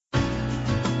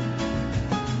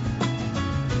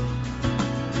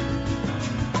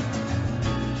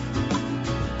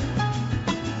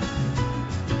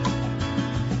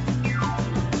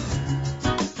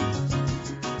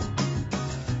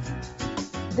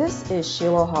This is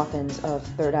Sheila Hawkins of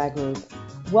Third Eye Group.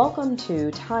 Welcome to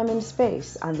Time and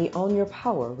Space on the Own Your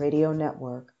Power radio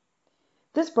network.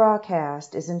 This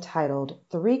broadcast is entitled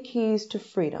 3 Keys to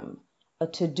Freedom, a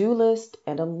to-do list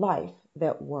and a life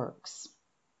that works.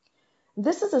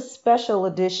 This is a special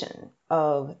edition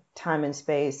of Time and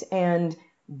Space, and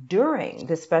during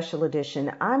this special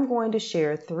edition, I'm going to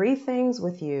share 3 things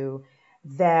with you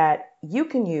that you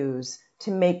can use to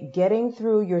make getting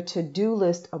through your to-do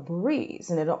list a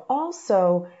breeze, and it'll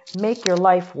also make your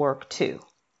life work too.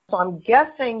 So I'm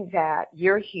guessing that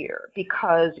you're here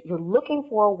because you're looking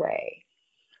for a way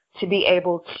to be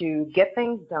able to get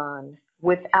things done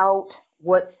without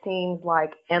what seems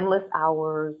like endless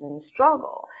hours and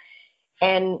struggle,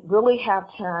 and really have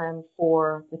time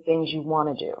for the things you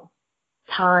want to do,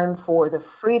 time for the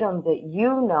freedom that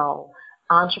you know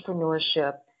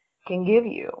entrepreneurship can give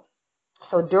you.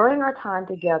 So during our time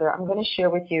together, I'm going to share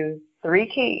with you 3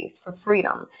 keys for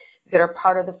freedom that are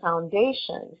part of the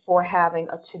foundation for having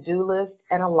a to-do list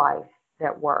and a life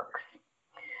that works.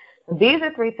 These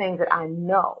are 3 things that I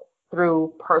know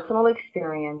through personal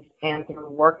experience and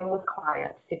through working with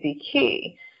clients to be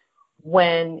key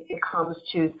when it comes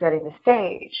to setting the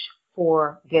stage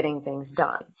for getting things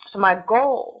done. So my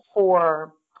goal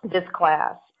for this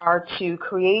class are to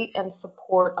create and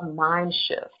support a mind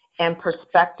shift and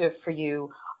perspective for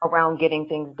you around getting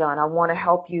things done. I want to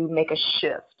help you make a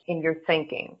shift in your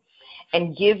thinking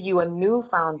and give you a new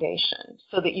foundation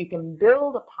so that you can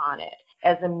build upon it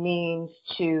as a means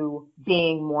to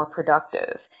being more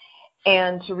productive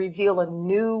and to reveal a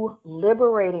new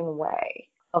liberating way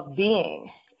of being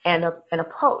and an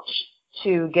approach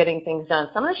to getting things done.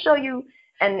 So I'm going to show you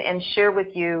and share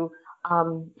with you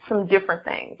some different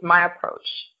things, my approach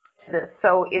to this.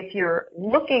 So if you're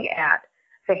looking at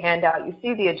the handout, you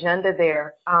see the agenda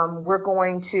there. We're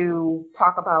going to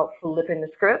talk about flipping the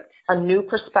script, a new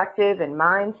perspective and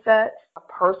mindset, a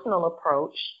personal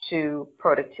approach to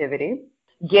productivity,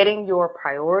 getting your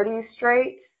priorities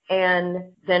straight,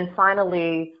 and then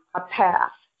finally a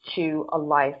path to a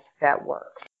life that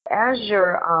works. As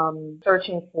you're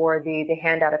searching for the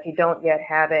handout, if you don't yet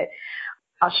have it,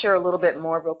 I'll share a little bit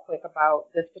more real quick about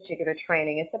this particular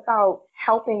training. It's about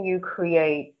helping you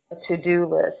create a to-do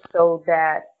list so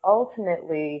that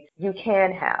ultimately you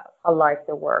can have a life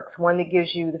that works, one that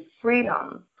gives you the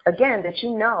freedom, again, that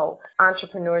you know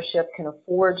entrepreneurship can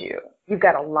afford you. You've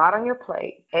got a lot on your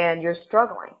plate and you're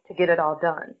struggling to get it all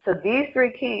done. So these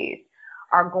 3 keys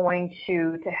are going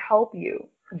to help you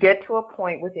get to a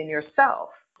point within yourself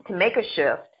to make a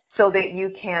shift so that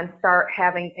you can start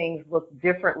having things look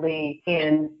differently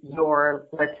in your,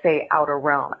 let's say, outer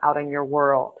realm, out in your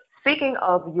world. Speaking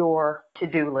of your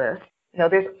to-do list,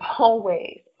 there's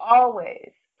always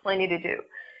plenty to do.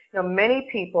 Many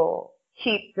people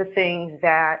keep the things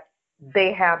that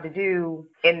they have to do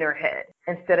in their head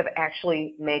instead of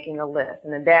actually making a list.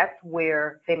 And then that's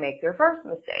where they make their first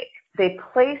mistake. They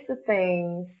place the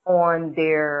things on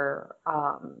their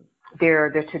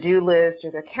to-do list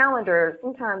or their calendar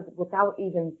sometimes without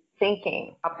even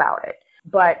thinking about it.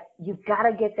 But you've got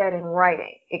to get that in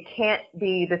writing. It can't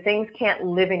be, the things can't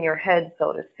live in your head,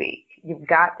 so to speak. You've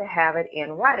got to have it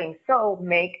in writing. So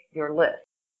make your list.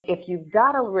 If you've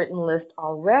got a written list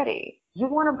already, you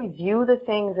want to review the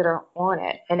things that are on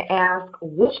it and ask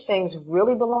which things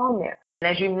really belong there.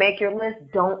 And as you make your list,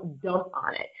 don't dump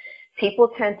on it. People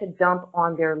tend to dump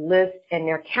on their list and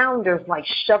their calendars like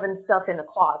shoving stuff in the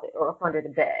closet or up under the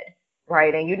bed,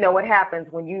 right? And you know what happens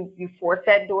when you force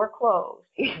that door closed.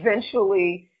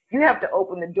 Eventually, you have to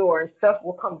open the door and stuff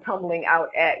will come tumbling out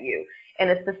at you. And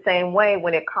it's the same way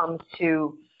when it comes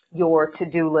to your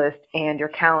to-do list and your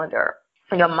calendar.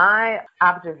 My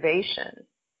observation,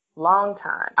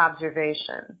 long-time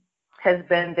observation, has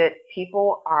been that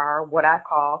people are what I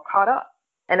call caught up.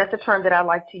 And that's a term that I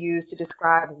like to use to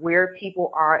describe where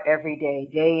people are every day,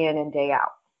 day in and day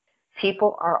out.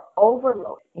 People are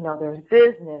overloaded. There's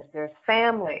business, there's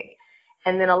family.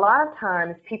 And then a lot of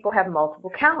times people have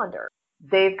multiple calendars.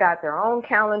 They've got their own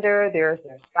calendar, there's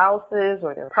their spouse's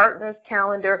or their partner's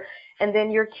calendar, and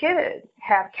then your kids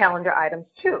have calendar items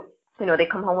too. They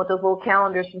come home with those little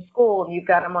calendars from school, and you've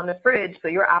got them on the fridge, so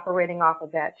you're operating off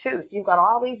of that too. So you've got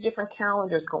all these different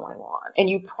calendars going on, and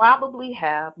you probably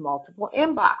have multiple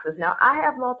inboxes. Now, I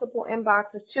have multiple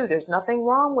inboxes too. There's nothing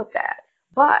wrong with that,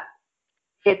 but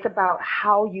it's about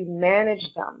how you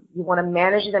manage them. You want to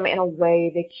manage them in a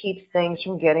way that keeps things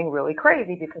from getting really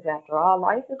crazy, because after all,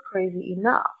 life is crazy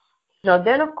enough.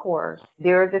 Then, of course,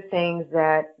 there are the things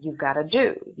that you've got to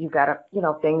do. You've got to,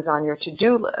 things on your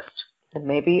to-do list. And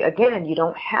maybe, again, you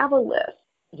don't have a list.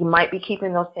 You might be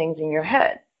keeping those things in your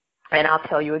head. And I'll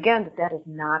tell you again that that is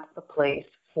not the place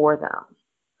for them.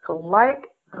 So like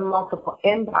the multiple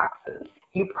inboxes,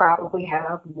 you probably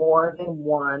have more than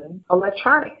one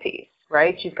electronic piece,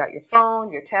 right? You've got your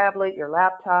phone, your tablet, your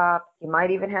laptop. You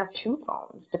might even have two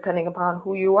phones, depending upon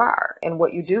who you are and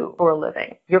what you do for a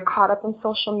living. You're caught up in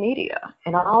social media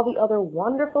and all the other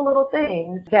wonderful little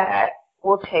things that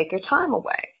will take your time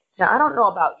away. Now, I don't know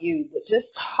about you, but just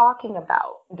talking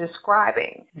about,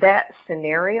 describing that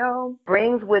scenario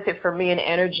brings with it for me an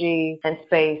energy and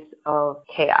space of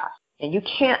chaos. And you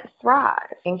can't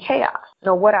thrive in chaos.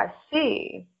 Now, what I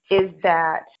see is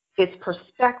that its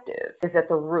perspective is at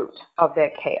the root of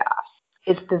that chaos.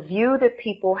 It's the view that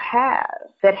people have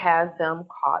that has them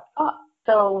caught up.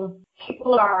 So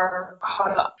people are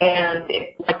caught up, and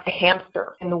it's like the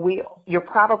hamster in the wheel. You're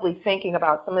probably thinking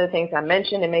about some of the things I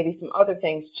mentioned and maybe some other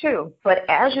things too. But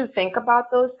as you think about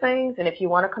those things, and if you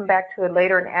want to come back to it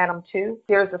later and add them too,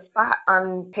 there's a spot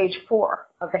on page 4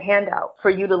 of the handout for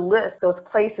you to list those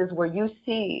places where you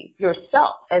see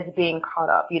yourself as being caught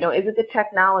up. You know, is it the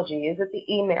technology? Is it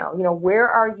the email? You know, where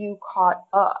are you caught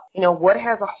up? You know, what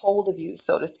has a hold of you,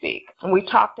 so to speak? And we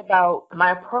talked about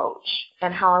my approach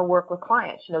and how I work with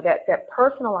clients, you know, that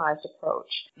personalized approach,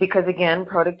 because again,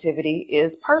 productivity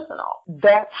is personal.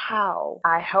 That's how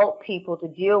I help people to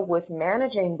deal with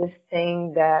managing this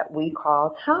thing that we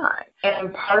call time.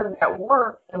 And part of that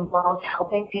work involves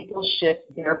helping people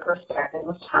shift their perspective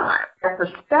of time. That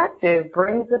perspective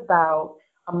brings about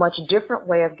a much different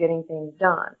way of getting things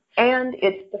done. And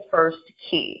it's the first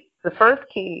key. The first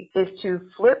key is to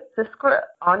flip the script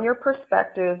on your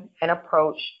perspective and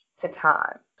approach to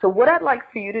time. So what I'd like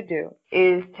for you to do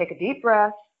is take a deep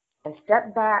breath and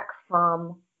step back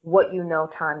from what you know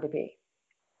time to be.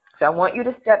 So I want you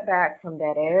to step back from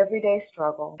that everyday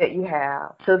struggle that you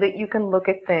have so that you can look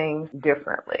at things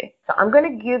differently. So I'm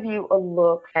going to give you a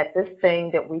look at this thing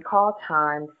that we call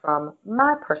time from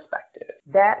my perspective.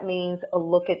 That means a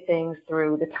look at things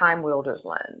through the time wielder's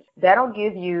lens. That'll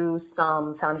give you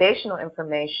some foundational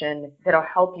information that'll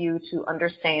help you to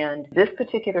understand this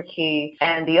particular key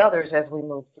and the others as we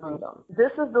move through them.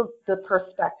 This is the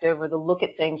perspective or the look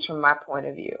at things from my point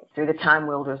of view through the time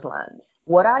wielder's lens.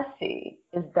 What I see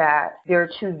is that there are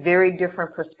two very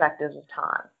different perspectives of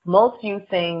time. Most view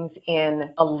things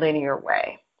in a linear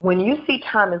way. When you see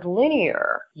time as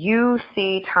linear, you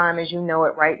see time as you know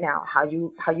it right now, how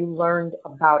you learned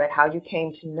about it, how you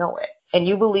came to know it. And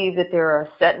you believe that there are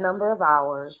a set number of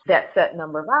hours. That set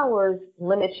number of hours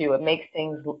limits you. It makes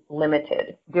things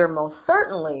limited. There most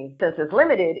certainly, since it's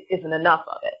limited, isn't enough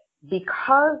of it.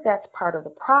 Because that's part of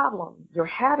the problem you're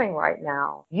having right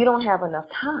now, you don't have enough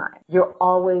time. You're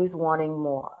always wanting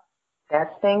more.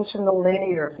 That's things from the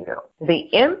linear view.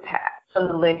 The impact from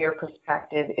the linear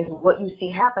perspective is what you see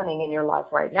happening in your life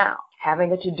right now.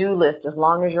 Having a to-do list as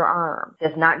long as your arm,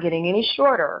 that's not getting any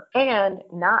shorter, and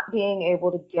not being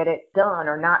able to get it done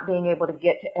or not being able to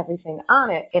get to everything on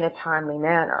it in a timely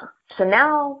manner. So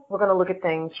now we're going to look at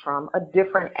things from a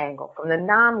different angle, from the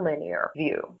nonlinear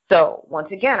view. So once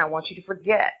again, I want you to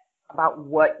forget about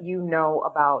what you know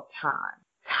about time.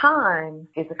 Time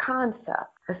is a concept.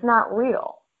 It's not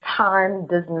real. Time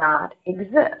does not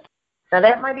exist. Now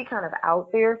that might be kind of out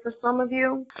there for some of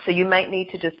you, so you might need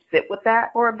to just sit with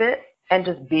that for a bit and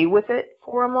just be with it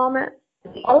for a moment.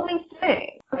 The only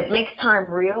thing that makes time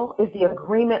real is the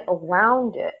agreement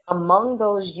around it among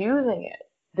those using it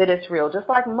that it's real, just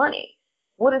like money.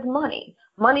 What is money?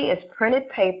 Money is printed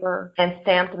paper and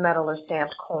stamped metal or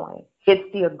stamped coin.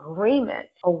 It's the agreement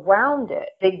around it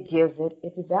that gives it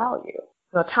its value.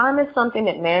 Now, time is something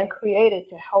that man created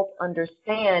to help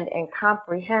understand and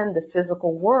comprehend the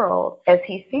physical world as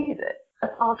he sees it.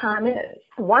 That's all time is.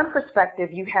 One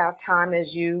perspective, you have time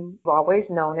as you've always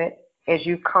known it, as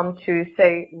you've come to,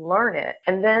 say, learn it.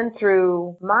 And then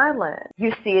through my lens,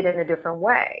 you see it in a different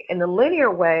way. In the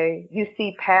linear way, you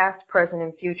see past, present,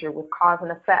 and future with cause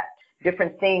and effect,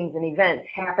 different things and events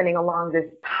happening along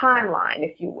this timeline,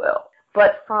 if you will.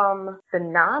 But from the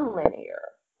nonlinear,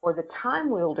 or the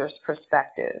time wielder's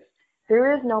perspective,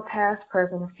 there is no past,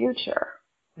 present, or future.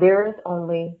 There is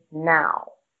only now.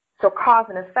 So cause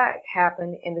and effect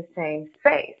happen in the same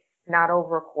space, not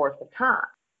over a course of time.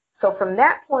 So from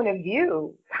that point of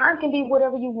view, time can be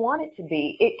whatever you want it to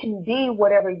be. It can be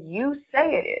whatever you say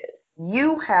it is.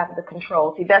 You have the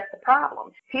control. See, that's the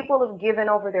problem. People have given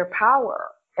over their power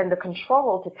and the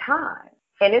control to time,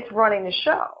 and it's running the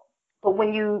show. But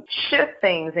when you shift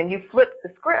things and you flip the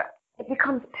script, it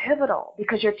becomes pivotal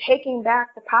because you're taking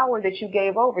back the power that you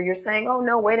gave over. You're saying, oh,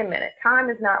 no, wait a minute. Time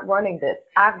is not running this.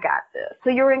 I've got this. So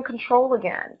you're in control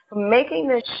again. So making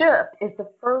this shift is the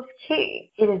first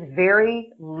key. It is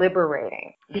very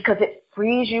liberating because it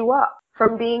frees you up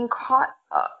from being caught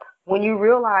up. When you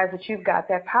realize that you've got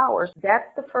that power, that's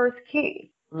the first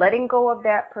key. Letting go of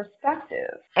that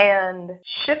perspective and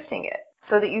shifting it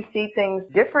so that you see things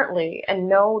differently and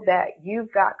know that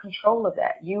you've got control of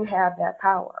that. You have that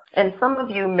power. And some of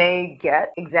you may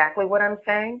get exactly what I'm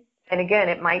saying. And again,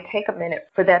 it might take a minute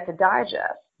for that to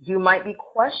digest. You might be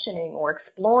questioning or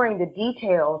exploring the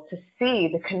details to see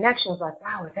the connections like,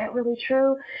 wow, is that really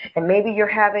true? And maybe you're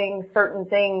having certain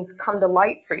things come to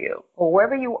light for you. Or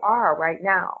wherever you are right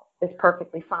now is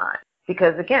perfectly fine.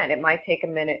 Because again, it might take a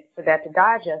minute for that to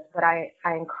digest, but I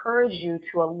encourage you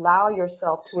to allow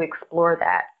yourself to explore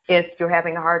that. If you're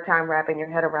having a hard time wrapping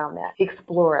your head around that,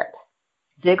 explore it.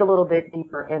 Dig a little bit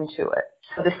deeper into it.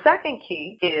 So the second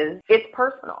key is it's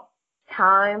personal.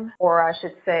 Time, or I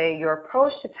should say your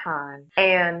approach to time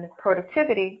and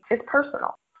productivity is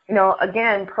personal. You know,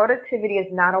 again, productivity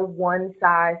is not a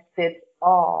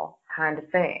one-size-fits-all kind of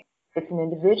thing. It's an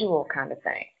individual kind of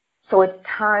thing. So it's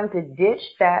time to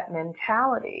ditch that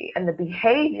mentality and the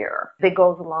behavior that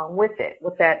goes along with it,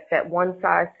 with that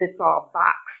one-size-fits-all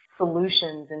box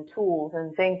solutions and tools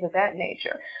and things of that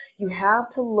nature. You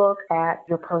have to look at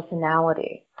your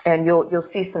personality. And you'll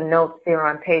see some notes there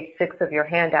on page 6 of your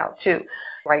handout too.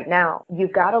 Right now,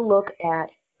 you've got to look at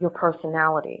your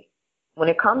personality. When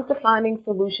it comes to finding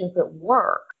solutions that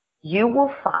work, you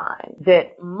will find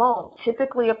that most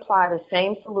typically apply the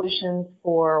same solutions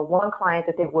for one client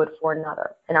that they would for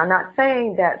another. And I'm not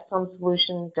saying that some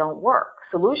solutions don't work.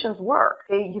 Solutions work.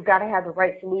 You've got to have the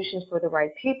right solutions for the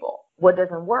right people. What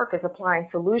doesn't work is applying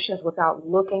solutions without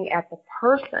looking at the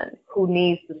person who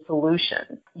needs the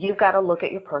solution. You've got to look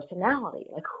at your personality,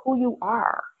 like who you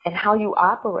are and how you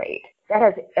operate. That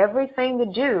has everything to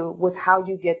do with how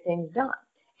you get things done.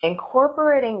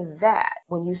 Incorporating that,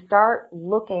 when you start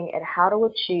looking at how to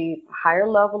achieve a higher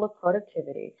level of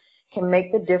productivity, can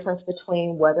make the difference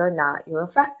between whether or not you're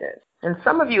effective. And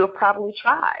some of you have probably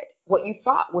tried what you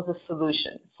thought was a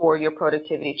solution for your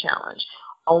productivity challenge,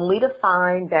 only to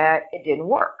find that it didn't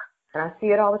work. And I see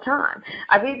it all the time.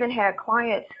 I've even had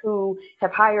clients who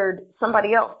have hired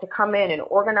somebody else to come in and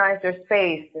organize their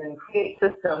space and create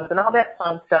systems and all that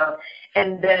fun stuff,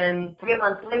 and then 3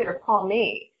 months later call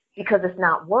me because it's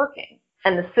not working.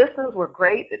 And the systems were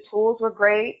great, the tools were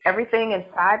great, everything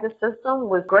inside the system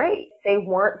was great. They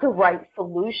weren't the right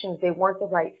solutions, they weren't the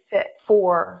right fit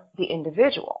for the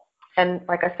individual. And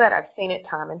like I said, I've seen it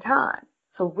time and time.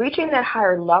 So reaching that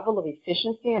higher level of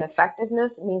efficiency and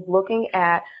effectiveness means looking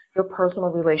at your personal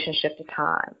relationship to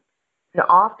time. Now,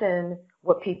 often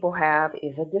what people have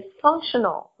is a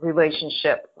dysfunctional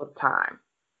relationship with time.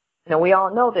 Now, we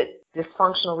all know that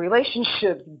dysfunctional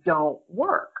relationships don't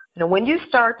work. Now, when you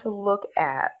start to look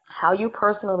at how you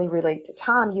personally relate to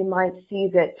time, you might see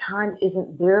that time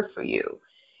isn't there for you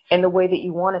in the way that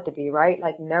you want it to be, right?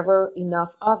 Like never enough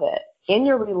of it. In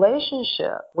your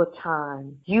relationship with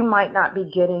time, you might not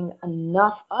be getting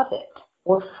enough of it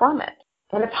or from it,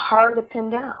 and it's hard to pin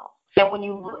down. And when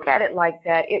you look at it like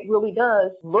that, it really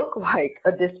does look like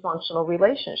a dysfunctional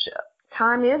relationship.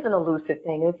 Time is an elusive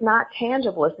thing. It's not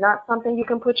tangible. It's not something you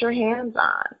can put your hands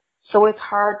on. So it's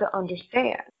hard to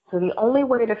understand. So the only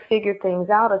way to figure things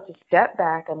out is to step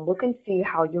back and look and see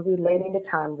how you're relating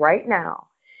to time right now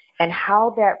and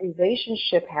how that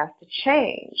relationship has to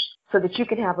change so that you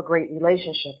can have a great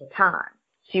relationship with time.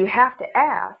 So you have to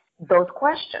ask those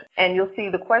questions. And you'll see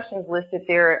the questions listed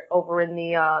there over in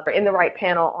the right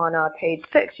panel on page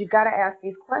 6. You've got to ask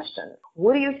these questions.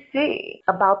 What do you see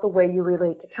about the way you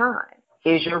relate to time?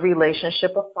 Is your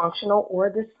relationship a functional or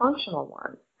a dysfunctional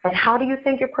one? And how do you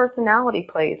think your personality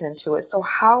plays into it? So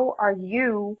how are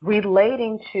you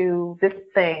relating to this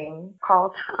thing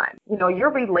called time? You know, your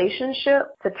relationship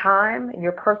to time and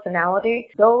your personality,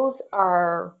 those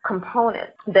are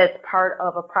components that's part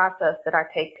of a process that I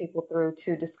take people through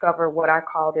to discover what I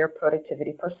call their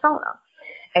productivity persona.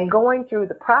 And going through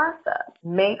the process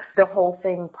makes the whole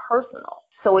thing personal.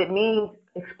 So it means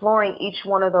exploring each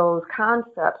one of those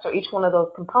concepts or each one of those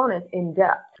components in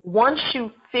depth. Once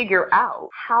you figure out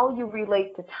how you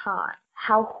relate to time,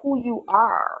 how who you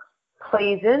are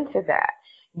plays into that,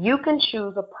 you can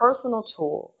choose a personal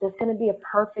tool that's going to be a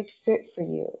perfect fit for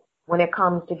you when it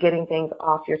comes to getting things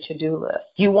off your to-do list.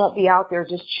 You won't be out there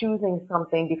just choosing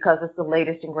something because it's the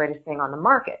latest and greatest thing on the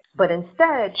market, but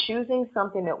instead choosing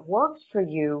something that works for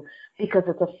you because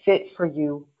it's a fit for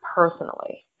you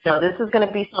personally. Now, this is going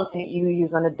to be something that you use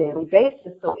on a daily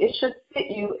basis, so it should fit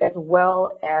you as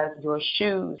well as your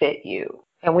shoes fit you.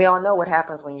 And we all know what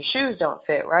happens when your shoes don't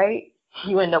fit, right?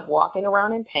 You end up walking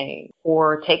around in pain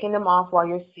or taking them off while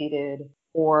you're seated,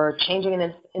 or changing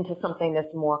it into something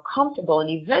that's more comfortable. And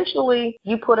eventually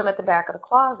you put them at the back of the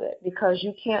closet because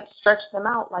you can't stretch them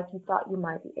out like you thought you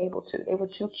might be able to. They were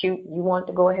too cute. You wanted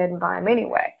to go ahead and buy them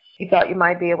anyway. You thought you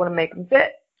might be able to make them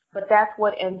fit. But that's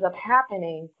what ends up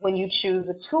happening when you choose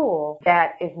a tool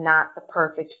that is not the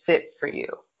perfect fit for you.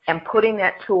 And putting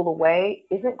that tool away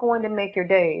isn't going to make your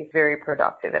days very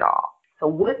productive at all. So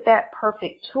with that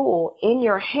perfect tool in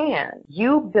your hand,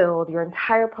 you build your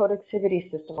entire productivity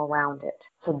system around it.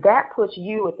 So that puts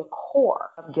you at the core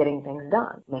of getting things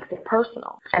done, makes it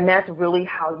personal. And that's really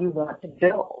how you want to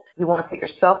build. You want to put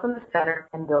yourself in the center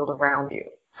and build around you.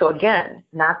 So again,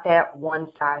 not that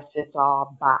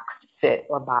one-size-fits-all box fit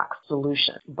or box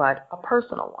solution, but a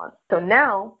personal one. So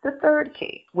now the third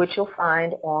key, which you'll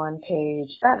find on page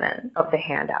 7 of the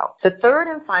handout. The third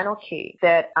and final key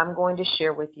that I'm going to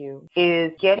share with you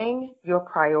is getting your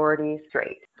priorities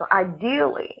straight. So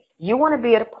ideally, you want to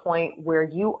be at a point where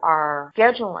you are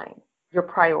scheduling your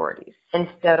priorities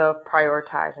instead of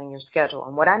prioritizing your schedule.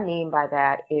 And what I mean by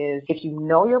that is if you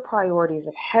know your priorities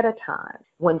ahead of time,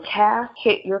 when tasks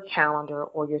hit your calendar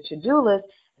or your to-do list,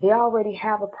 they already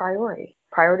have a priority.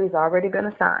 Priority's already been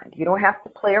assigned. You don't have to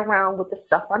play around with the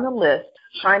stuff on the list,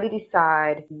 trying to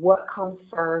decide what comes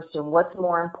first and what's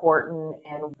more important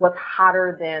and what's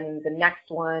hotter than the next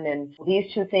one. And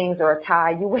these two things are a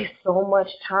tie. You waste so much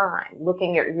time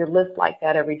looking at your list like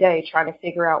that every day, trying to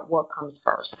figure out what comes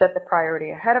first. Set the priority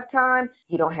ahead of time.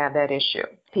 You don't have that issue.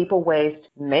 People waste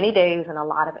many days and a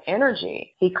lot of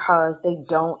energy because they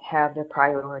don't have their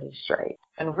priorities straight.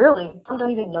 And really, some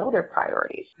don't even know their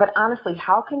priorities. But honestly,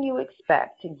 how can you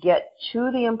expect to get to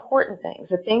the important things,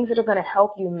 the things that are going to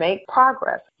help you make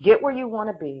progress, get where you want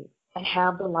to be, and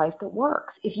have the life that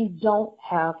works if you don't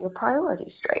have your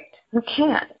priorities straight? You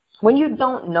can't. When you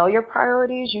don't know your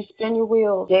priorities, you spin your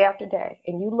wheels day after day,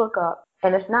 and you look up,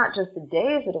 and it's not just the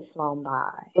days that have flown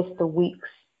by, it's the weeks,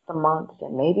 the months,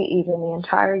 and maybe even the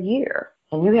entire year,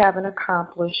 and you haven't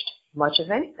accomplished much of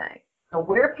anything. So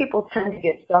where people tend to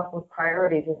get stuck with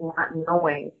priorities is not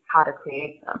knowing how to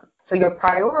create them. So your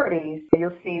priorities,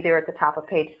 you'll see there at the top of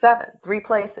page 7, 3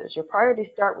 places. Your priorities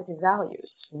start with your values.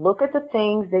 Look at the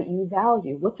things that you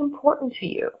value. What's important to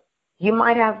you? You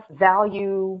might have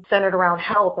value centered around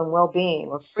health and well-being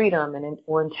or freedom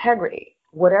or integrity.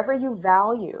 Whatever you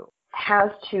value has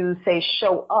to, say,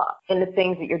 show up in the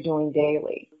things that you're doing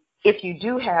daily. If you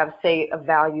do have, say, a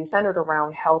value centered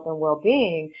around health and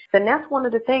well-being, then that's one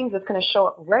of the things that's going to show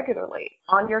up regularly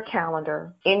on your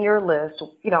calendar, in your list,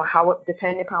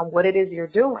 depending upon what it is you're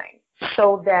doing,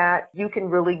 so that you can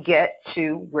really get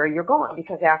to where you're going.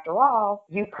 Because after all,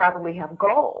 you probably have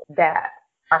goals that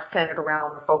are centered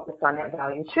around or focused on that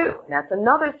value too. And that's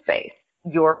another space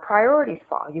your priorities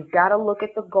fall. You've got to look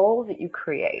at the goals that you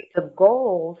create. The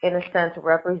goals, in a sense,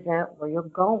 represent where you're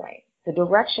going, the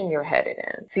direction you're headed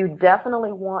in. So you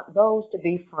definitely want those to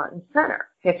be front and center.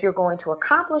 If you're going to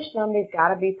accomplish them, they've got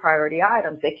to be priority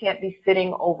items. They can't be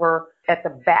sitting over at the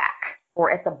back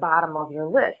or at the bottom of your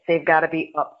list. They've got to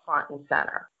be up front and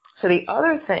center. So the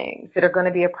other things that are going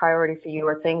to be a priority for you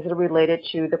are things that are related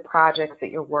to the projects that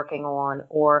you're working on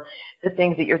or the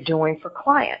things that you're doing for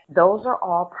clients. Those are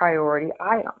all priority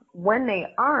items. When they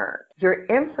aren't, your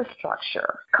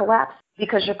infrastructure collapses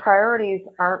because your priorities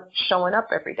aren't showing up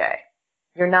every day.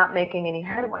 You're not making any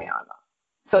headway on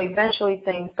them. So eventually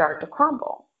things start to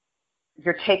crumble.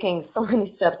 You're taking so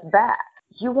many steps back.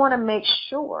 You want to make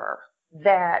sure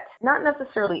that not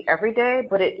necessarily every day,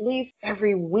 but at least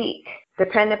every week,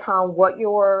 depending upon what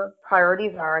your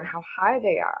priorities are and how high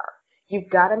they are, you've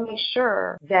got to make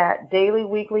sure that daily,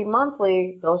 weekly,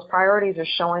 monthly, those priorities are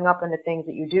showing up in the things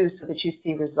that you do so that you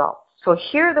see results. So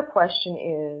here the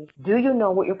question is, do you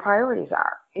know what your priorities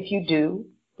are? If you do,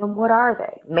 then what are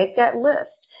they? Make that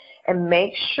list and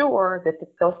make sure that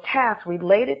those tasks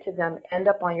related to them end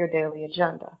up on your daily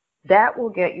agenda. That will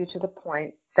get you to the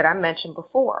point that I mentioned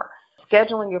before,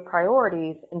 scheduling your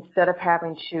priorities instead of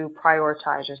having to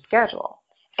prioritize your schedule.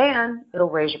 And it'll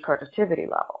raise your productivity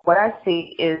level. What I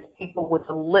see is people with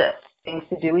a list, things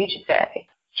to do each day,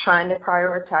 trying to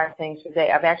prioritize things for the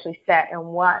day. I've actually sat and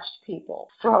watched people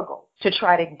struggle to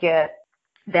try to get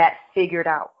that figured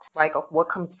out. Like what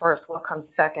comes first, what comes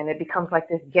second. It becomes like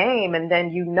this game, and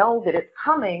then you know that it's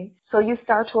coming, so you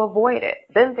start to avoid it.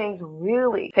 Then things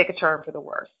really take a turn for the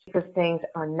worse because things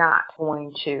are not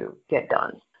going to get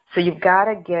done. So you've got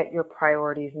to get your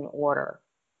priorities in order.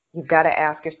 You've got to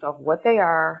ask yourself what they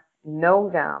are, know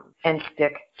them, and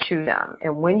stick to them.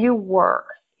 And when you work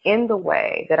in the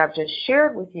way that I've just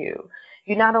shared with you,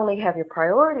 you not only have your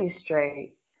priorities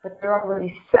straight, but they're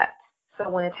already set. So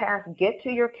when tasks get to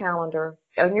your calendar,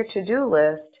 on your to-do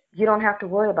list, you don't have to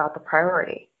worry about the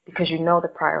priority. because you know the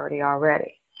priority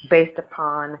already based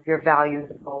upon your values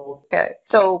and goals. Okay.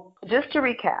 So just to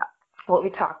recap what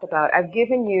we talked about, I've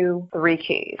given you 3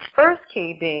 keys. First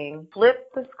key being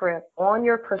flip the script on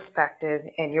your perspective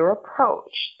and your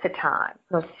approach to time.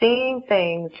 So seeing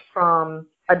things from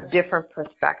a different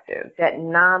perspective, that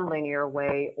nonlinear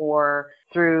way, or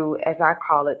through, as I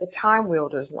call it, the time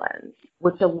wielder's lens,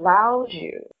 which allows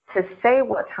you to say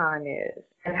what time is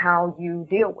and how you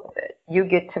deal with it. You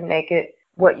get to make it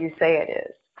what you say it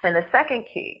is. And the second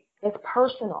key is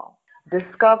personal,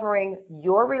 discovering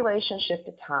your relationship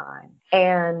to time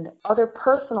and other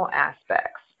personal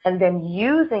aspects, and then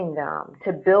using them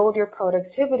to build your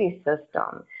productivity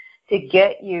system to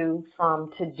get you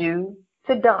from to do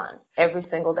to done every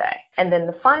single day. And then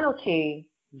the final key,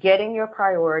 getting your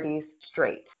priorities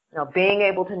straight. Being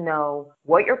able to know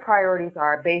what your priorities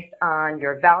are based on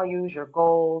your values, your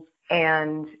goals,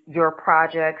 and your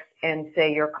projects, and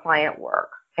say your client work,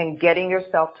 and getting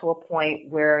yourself to a point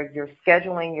where you're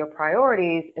scheduling your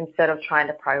priorities instead of trying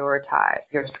to prioritize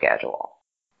your schedule.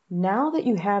 Now that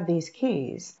you have these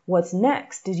keys, what's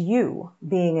next is you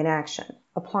being in action,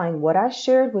 applying what I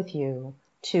shared with you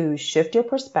to shift your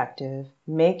perspective,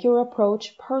 make your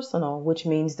approach personal, which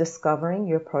means discovering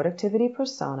your productivity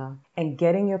persona and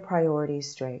getting your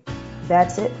priorities straight.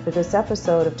 That's it for this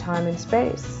episode of Time and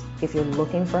Space. If you're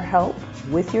looking for help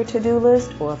with your to-do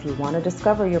list, or if you want to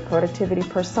discover your productivity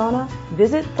persona,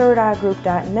 visit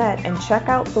thirdeyeGroup.net and check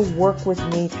out the Work With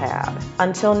Me tab.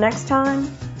 Until next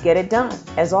time, get it done.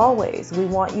 As always, we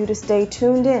want you to stay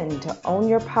tuned in to Own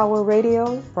Your Power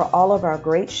Radio for all of our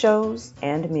great shows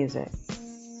and music.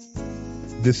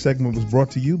 This segment was brought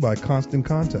to you by Constant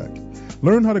Contact.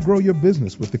 Learn how to grow your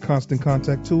business with the Constant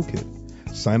Contact Toolkit.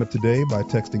 Sign up today by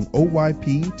texting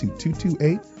OYP to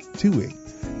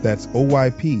 22828. That's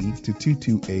OYP to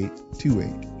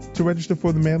 22828 to register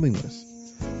for the mailing list.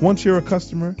 Once you're a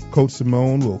customer, Coach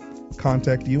Simone will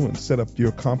contact you and set up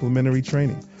your complimentary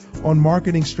training on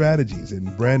marketing strategies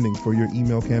and branding for your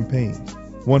email campaigns.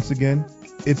 Once again,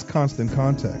 it's Constant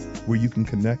Contact, where you can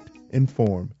connect,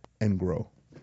 inform, and grow.